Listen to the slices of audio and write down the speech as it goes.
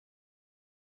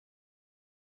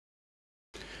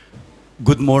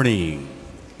Good morning.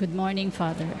 Good morning,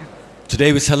 Father.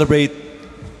 Today we celebrate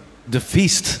the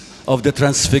feast of the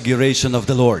Transfiguration of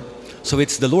the Lord. So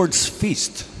it's the Lord's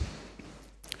feast.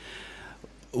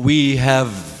 We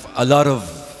have a lot of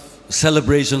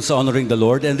celebrations honoring the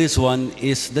Lord, and this one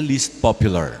is the least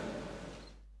popular.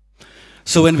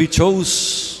 So when we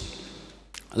chose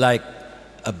like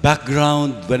a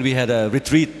background, when we had a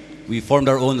retreat, we formed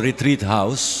our own retreat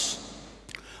house.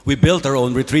 We built our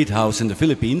own retreat house in the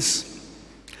Philippines,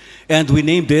 and we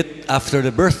named it after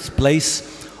the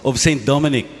birthplace of Saint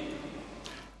Dominic.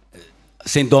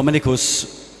 Saint Dominic, whose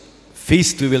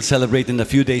feast we will celebrate in a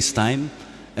few days' time,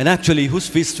 and actually whose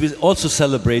feast we also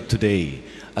celebrate today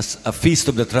as a feast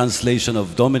of the translation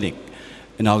of Dominic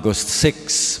in August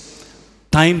 6,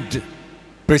 timed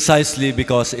precisely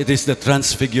because it is the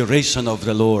Transfiguration of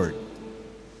the Lord.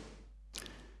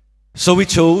 So we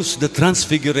chose the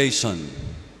Transfiguration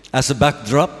as a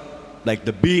backdrop, like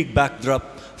the big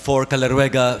backdrop for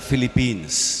𝐶𝐸,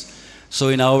 Philippines. So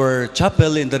in our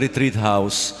chapel in the retreat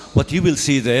house, what you will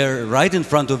see there right in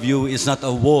front of you is not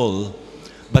a wall,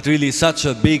 but really such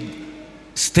a big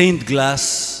stained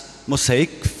glass mosaic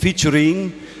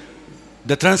featuring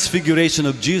the Transfiguration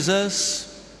of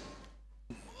Jesus,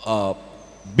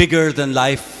 bigger than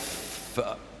life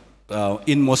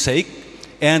in mosaic,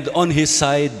 and on his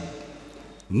side,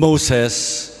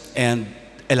 Moses and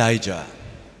Elijah.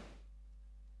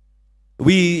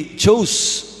 We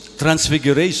chose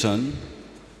Transfiguration,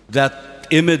 that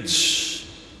image,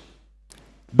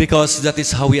 because that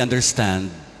is how we understand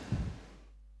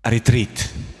a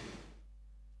retreat.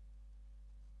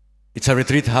 It's a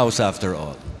retreat house after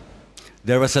all.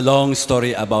 There was a long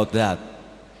story about that,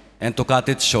 and to cut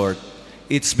it short,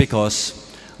 it's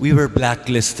because we were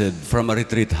blacklisted from a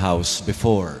retreat house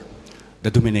before, the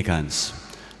Dominicans.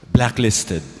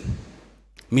 Blacklisted,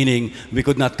 meaning we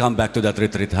could not come back to that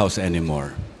retreat house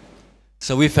anymore.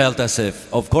 So we felt as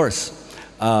if, of course,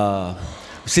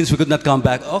 since we could not come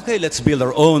back, okay, let's build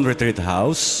our own retreat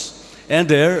house. And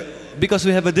there, because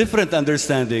we have a different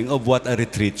understanding of what a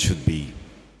retreat should be.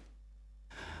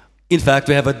 In fact,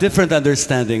 we have a different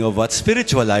understanding of what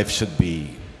spiritual life should be,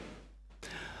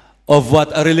 of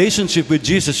what a relationship with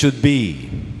Jesus should be,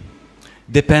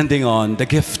 depending on the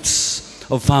gifts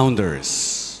of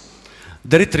founders.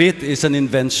 The retreat is an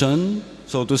invention,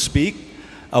 so to speak,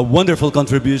 a wonderful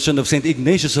contribution of St.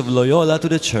 Ignatius of Loyola to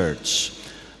the Church,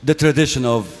 the tradition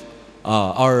of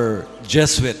our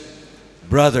Jesuit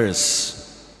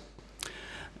brothers.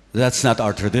 That's not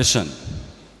our tradition.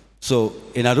 So,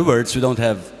 in other words, we don't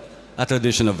have a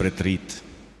tradition of retreat,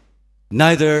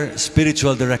 neither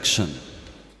spiritual direction.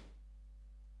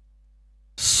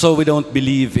 So we don't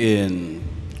believe in,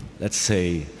 let's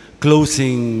say,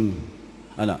 closing.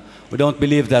 We don't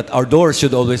believe that our doors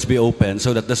should always be open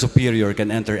so that the superior can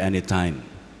enter anytime.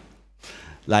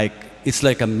 It's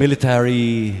like a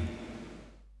military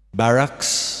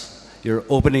barracks. You're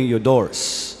opening your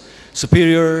doors.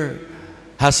 Superior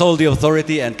has all the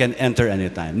authority and can enter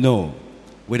anytime. No,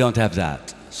 we don't have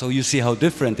that. So you see how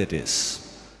different it is.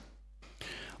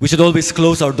 We should always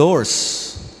close our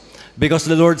doors, because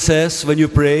the Lord says, when you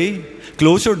pray,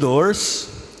 close your doors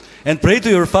and pray to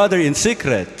your Father in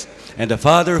secret. And the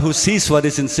Father who sees what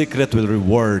is in secret will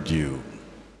reward you.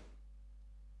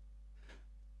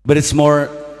 But it's more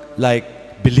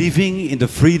like believing in the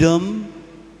freedom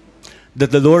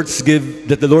that the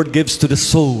Lord gives to the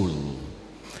soul.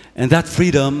 And that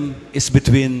freedom is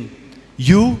between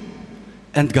you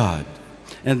and God,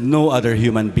 and no other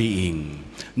human being,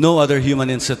 no other human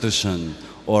institution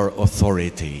or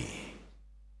authority.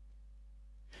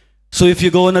 So if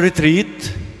you go on a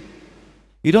retreat,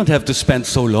 you don't have to spend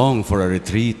so long for a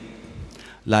retreat,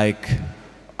 like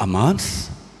a month.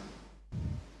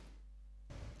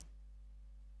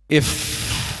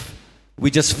 If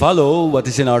we just follow what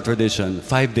is in our tradition,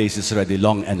 5 days is already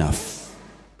long enough.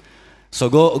 So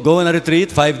go on a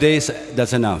retreat, 5 days,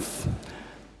 that's enough.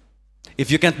 If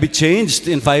you can't be changed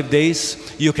in 5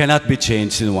 days, you cannot be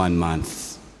changed in 1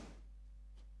 month.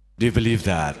 Do you believe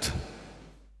that?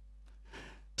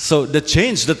 So the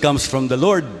change that comes from the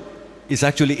Lord is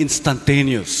actually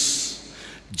instantaneous,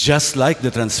 just like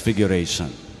the Transfiguration.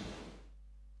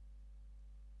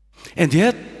 And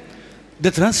yet, the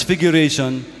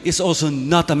Transfiguration is also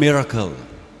not a miracle.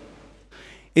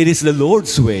 It is the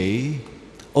Lord's way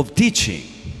of teaching.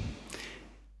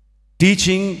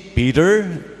 Teaching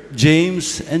Peter,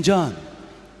 James, and John,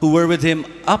 who were with him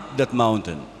up that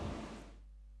mountain.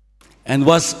 And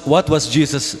what was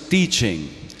Jesus teaching?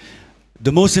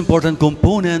 The most important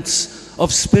components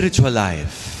of spiritual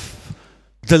life.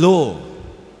 The law,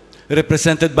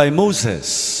 represented by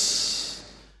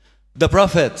Moses. The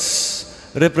prophets,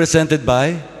 represented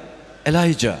by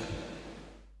Elijah.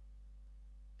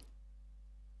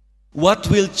 What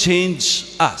will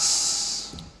change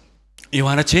us? You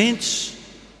want to change?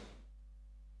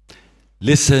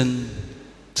 Listen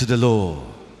to the law.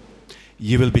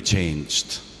 You will be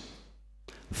changed.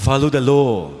 Follow the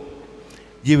law.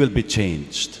 You will be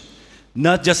changed.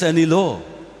 Not just any law.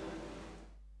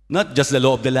 Not just the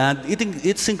law of the land.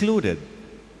 It's included.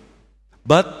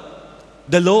 But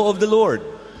the law of the Lord.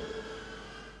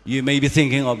 You may be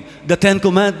thinking of the 10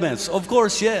 Commandments. Of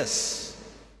course, yes.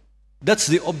 That's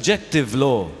the objective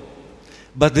law.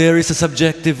 But there is a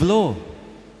subjective law.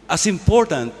 As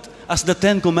important as the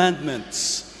 10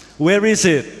 Commandments. Where is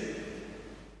it?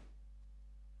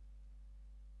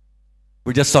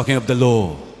 We're just talking of the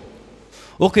law.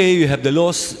 Okay, you have the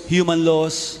laws, human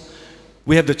laws.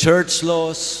 We have the church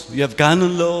laws. You have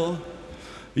canon law.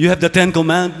 You have the 10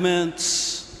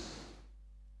 Commandments.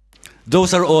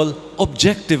 Those are all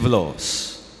objective laws.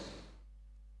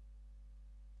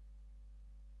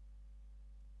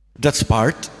 That's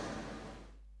part.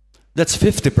 That's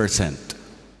 50%.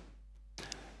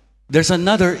 There's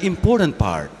another important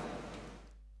part.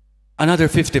 Another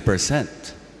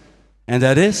 50%. And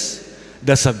that is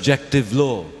the subjective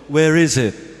law. Where is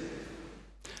it?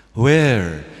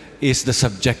 Where is the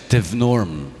subjective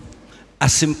norm?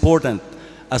 As important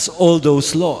as all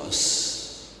those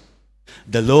laws.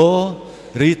 The law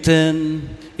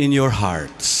written in your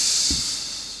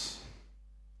hearts.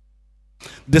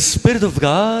 The Spirit of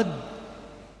God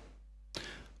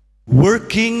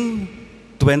working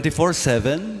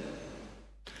 24/7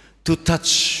 to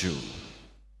touch you.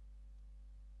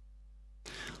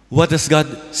 What does God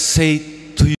say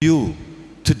to you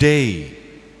today,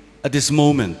 at this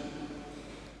moment?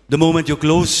 The moment you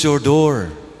close your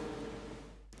door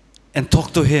and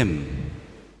talk to Him,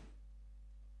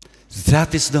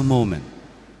 that is the moment.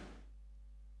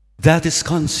 That is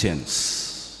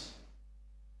conscience.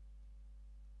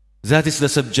 That is the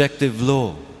subjective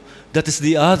law. That is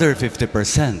the other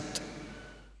 50%.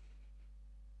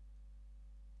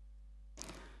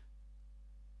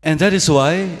 And that is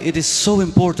why it is so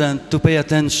important to pay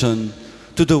attention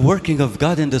to the working of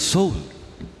God in the soul.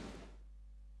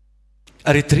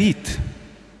 A retreat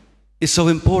is so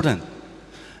important.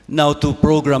 Now, to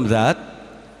program that,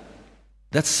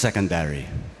 that's secondary.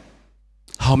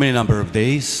 How many number of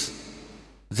days?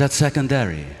 That's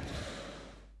secondary.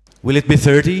 Will it be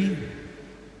 30?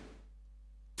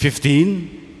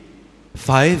 15?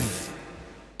 5?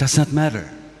 Does not matter.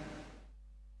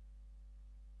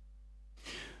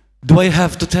 Do I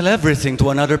have to tell everything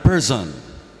to another person?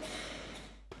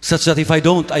 Such that if I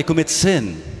don't, I commit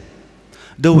sin.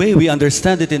 The way we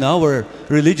understand it in our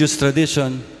religious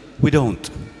tradition, we don't.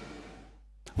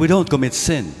 We don't commit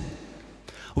sin.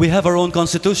 We have our own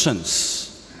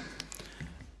constitutions.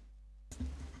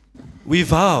 We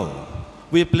vow.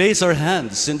 We place our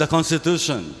hands in the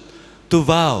Constitution to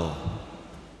vow.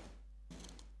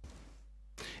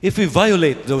 If we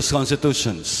violate those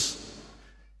constitutions,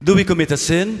 do we commit a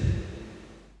sin?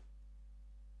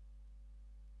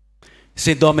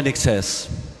 St. Dominic says,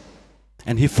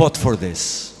 and he fought for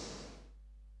this,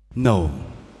 no.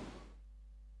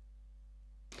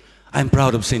 I'm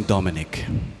proud of St. Dominic.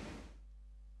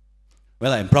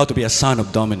 Well, I'm proud to be a son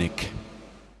of Dominic.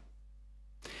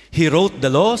 He wrote the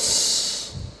laws.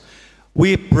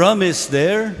 We promise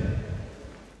there.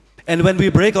 And when we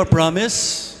break our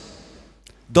promise,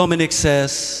 Dominic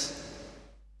says,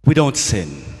 we don't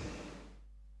sin.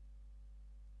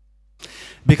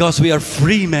 Because we are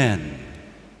free men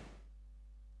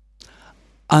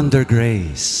under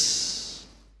grace.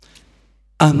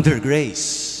 Under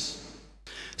grace.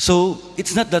 So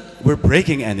it's not that we're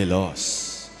breaking any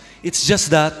laws. It's just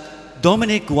that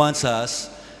Dominic wants us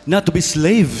not to be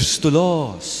slaves to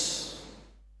laws.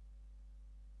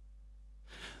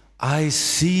 I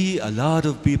see a lot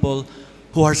of people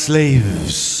who are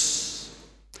slaves.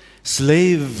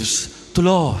 Slaves to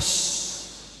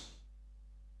laws.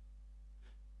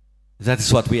 That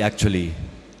is what we actually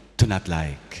do not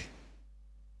like.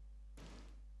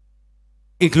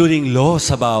 Including laws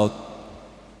about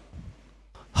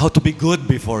how to be good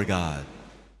before God.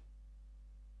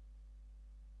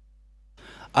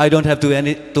 I don't have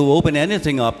to open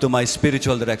anything up to my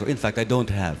spiritual director. In fact, I don't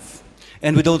have.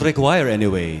 And we don't require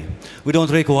anyway. We don't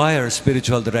require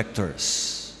spiritual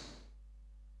directors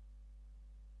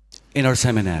in our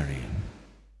seminary.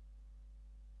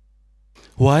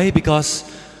 Why? Because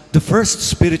the first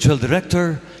spiritual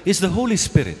director is the Holy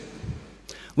Spirit.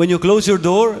 When you close your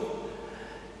door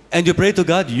and you pray to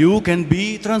God, you can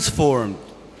be transformed.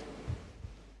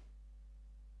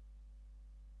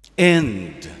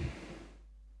 And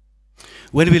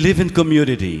when we live in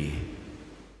community,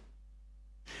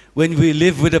 when we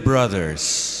live with the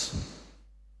brothers,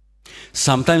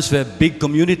 sometimes we have big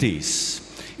communities.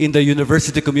 In the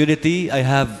university community, I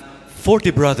have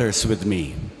 40 brothers with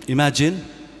me. Imagine,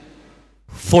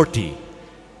 40.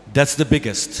 That's the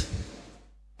biggest.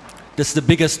 That's the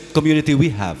biggest community we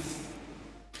have.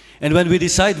 And when we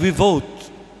decide, we vote.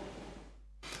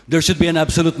 There should be an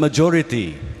absolute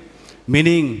majority,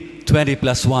 meaning 20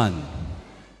 plus 1.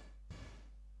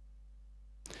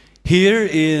 Here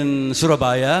in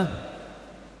Surabaya,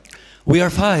 we are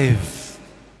 5.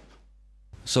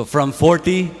 So from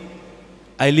 40,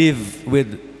 I live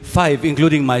with 5,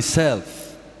 including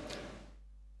myself.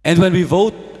 And when we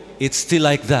vote, it's still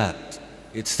like that.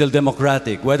 It's still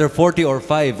democratic. Whether 40 or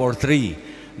 5 or 3,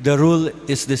 the rule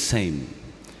is the same.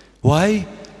 Why?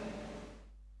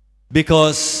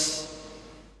 Because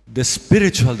the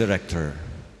spiritual director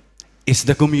is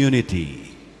the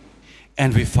community,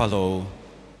 and we follow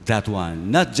that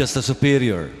one, not just the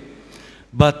superior,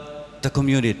 but the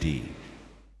community.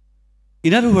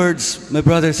 In other words, my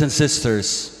brothers and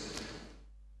sisters,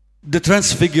 the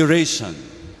Transfiguration,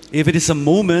 if it is a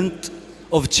moment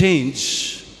of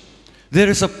change, there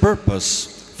is a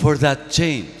purpose for that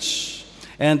change.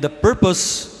 And the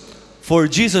purpose for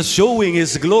Jesus showing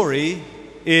His glory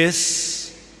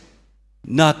is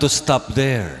not to stop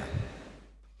there.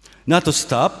 Not to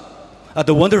stop at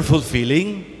the wonderful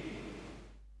feeling,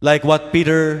 like what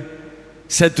Peter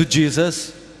said to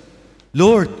Jesus,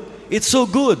 Lord, it's so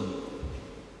good.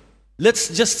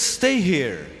 Let's just stay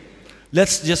here.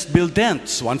 Let's just build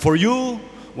tents. One for you,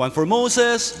 one for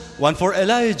Moses, one for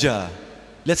Elijah.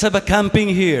 Let's have a camping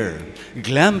here,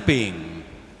 glamping.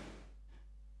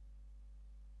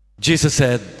 Jesus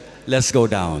said, let's go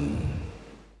down.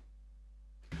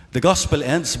 The gospel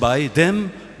ends by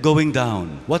them going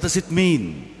down. What does it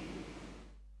mean?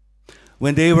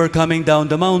 When they were coming down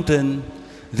the mountain,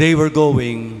 they were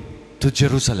going to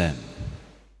Jerusalem.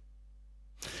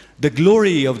 The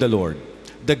glory of the Lord,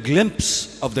 the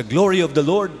glimpse of the glory of the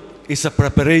Lord is a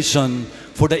preparation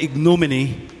for the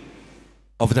ignominy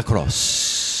of the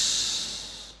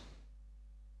cross.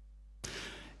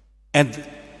 And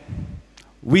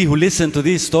we who listen to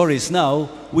these stories now,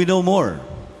 we know more.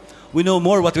 We know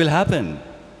more what will happen.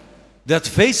 That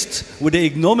faced with the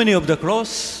ignominy of the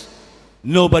cross,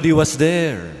 nobody was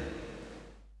there.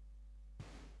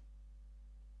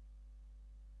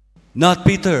 Not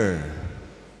Peter,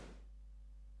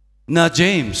 not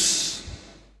James,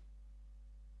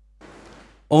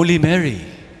 only Mary.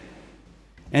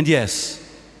 And yes,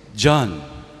 John,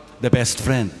 the best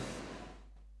friend.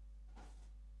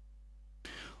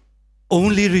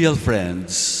 Only real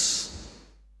friends,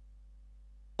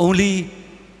 only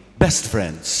best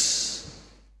friends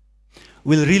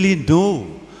will really know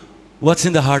what's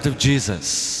in the heart of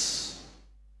Jesus.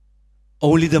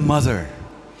 Only the mother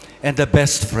and the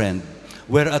best friend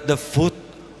were at the foot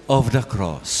of the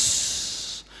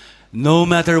cross. No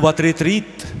matter what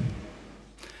retreat,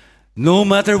 no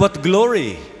matter what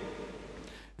glory,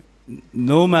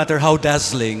 no matter how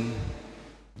dazzling,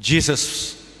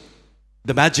 Jesus,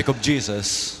 the magic of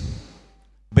Jesus,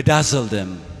 bedazzled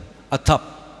them atop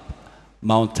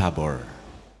Mount Tabor.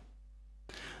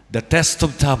 The test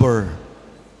of Tabor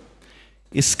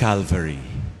is Calvary.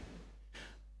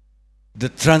 The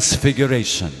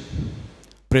Transfiguration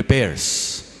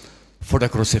prepares for the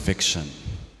crucifixion.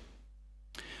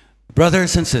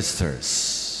 Brothers and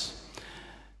sisters,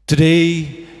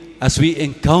 today, as we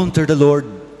encounter the Lord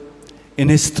in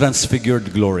His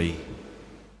transfigured glory,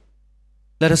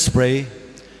 let us pray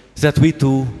that we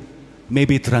too may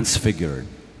be transfigured.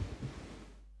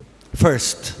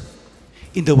 First,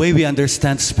 in the way we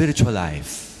understand spiritual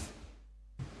life.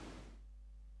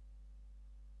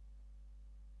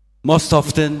 Most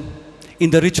often, in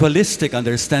the ritualistic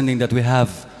understanding that we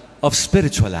have of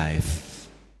spiritual life,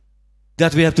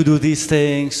 that we have to do these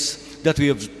things, that we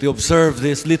have to observe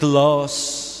these little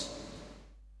laws,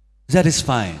 that is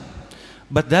fine.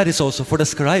 But that is also for the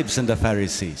scribes and the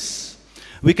Pharisees.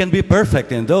 We can be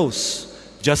perfect in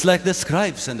those, just like the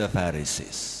scribes and the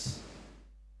Pharisees.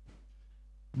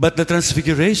 But the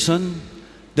transfiguration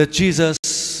that Jesus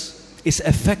is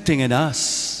effecting in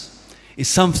us is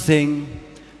something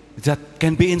that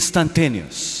can be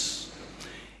instantaneous.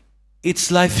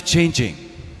 It's life-changing,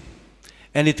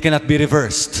 and it cannot be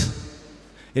reversed.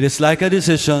 It is like a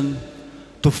decision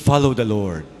to follow the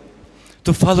Lord.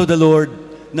 To follow the Lord,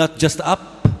 not just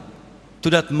up to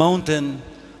that mountain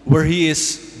where He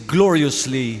is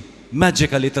gloriously,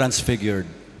 magically transfigured,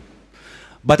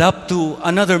 but up to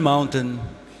another mountain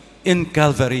in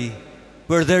Calvary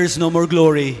where there is no more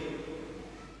glory,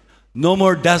 No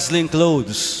more dazzling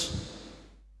clothes,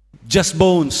 just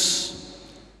bones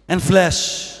and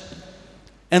flesh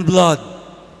and blood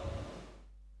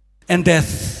and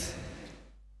death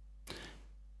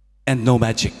and no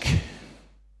magic.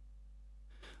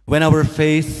 When our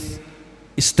faith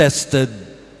is tested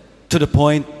to the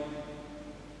point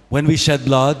when we shed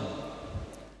blood,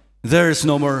 there is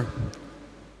no more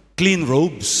clean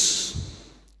robes,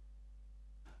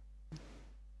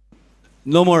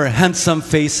 no more handsome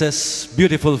faces,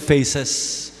 beautiful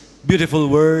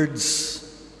words.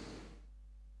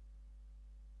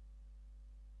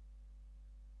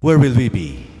 Where will we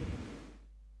be?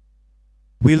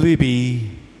 Will we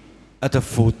be at the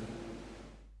foot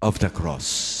of the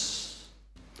cross?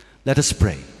 Let us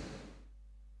pray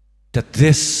that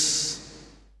this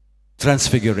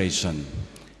transfiguration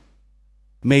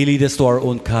may lead us to our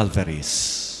own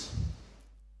Calvaries,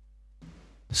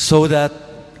 so that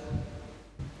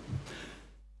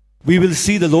we will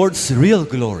see the Lord's real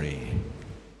glory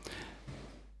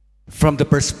from the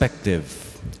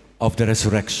perspective of the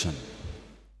resurrection,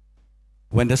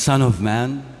 when the Son of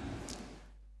Man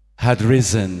had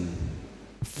risen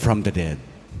from the dead.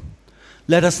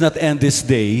 Let us not end this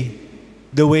day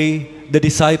the way the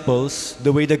disciples,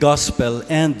 the way the gospel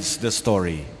ends the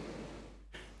story.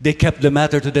 They kept the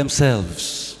matter to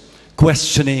themselves,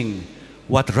 questioning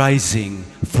what rising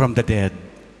from the dead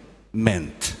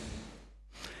meant.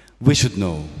 We should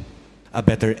know a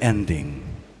better ending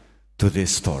to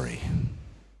this story.